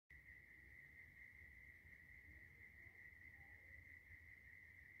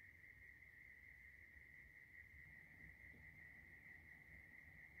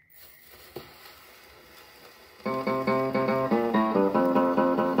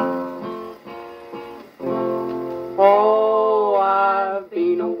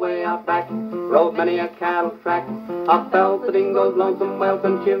Rode many a cattle track. I felt the dingoes, lonesome wells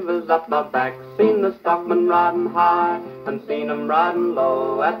and shivers up my back. Seen the stockman riding high and seen him riding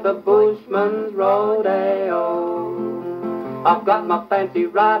low at the Bushman's Rodeo. I've got my fancy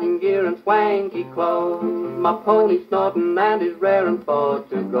riding gear and swanky clothes, my pony snorting and he's raring for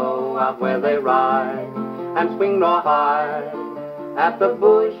to go out where they ride and swing rawhide at the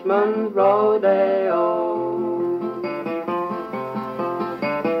Bushman's Rodeo.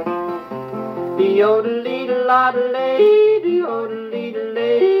 De-o-de-lee-de-la-de-lay,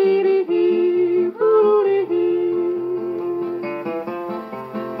 de-o-de-lee-de-lay-de-hee, hoo-de-hee.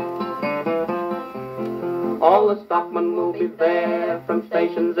 All the stockmen will be there from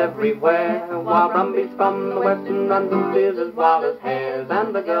stations everywhere, while brumbies from the western runs and steers as wild as hares,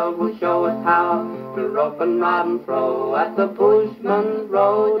 and the girls will show us how to rope and ride and throw at the Bushman's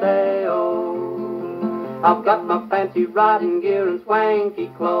Rodeo. I've got my fancy riding gear and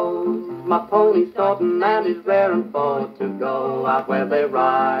swanky clothes, my pony snorting and he's raring for to go out where they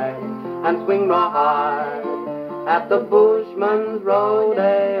ride and swing rawhide at the Bushman's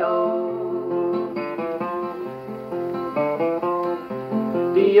Rodeo.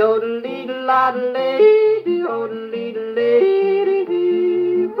 De-o-de-lee-de-la-de-lay,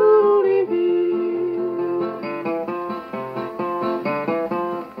 de-o-de-lee-de-lay-de-hee, hoo-de-hee.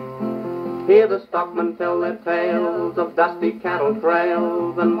 Hear the stockmen tell their tales of dusty cattle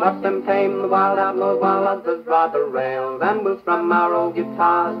trails, and watch them tame the wild outlaws while others ride the rails. And we'll strum our old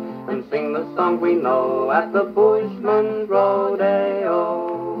guitars and sing the song we know at the Bushman's Rodeo.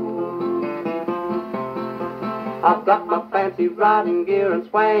 I've got my fancy riding gear and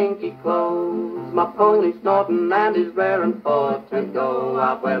swanky clothes, my pony snorting and he's raring for to go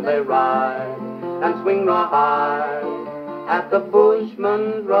out where they ride and swing rawhide at the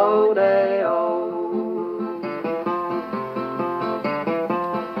Bushman's Rodeo.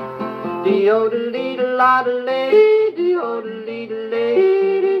 De-o-de-lee-de-la-de-lay,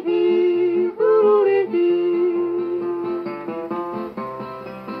 de-o-de-lee-de-lay-de-hee, hoo-de-hee.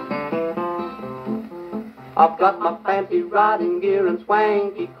 I've got my fancy riding gear and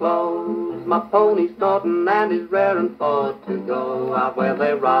swanky clothes, my pony snorting and he's raring for to go out where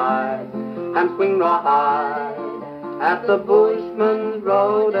they ride and swing rawhide at the Bushman's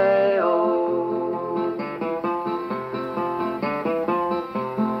Rodeo.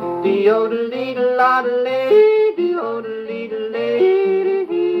 De-o-de-lee-de-la-de-lay,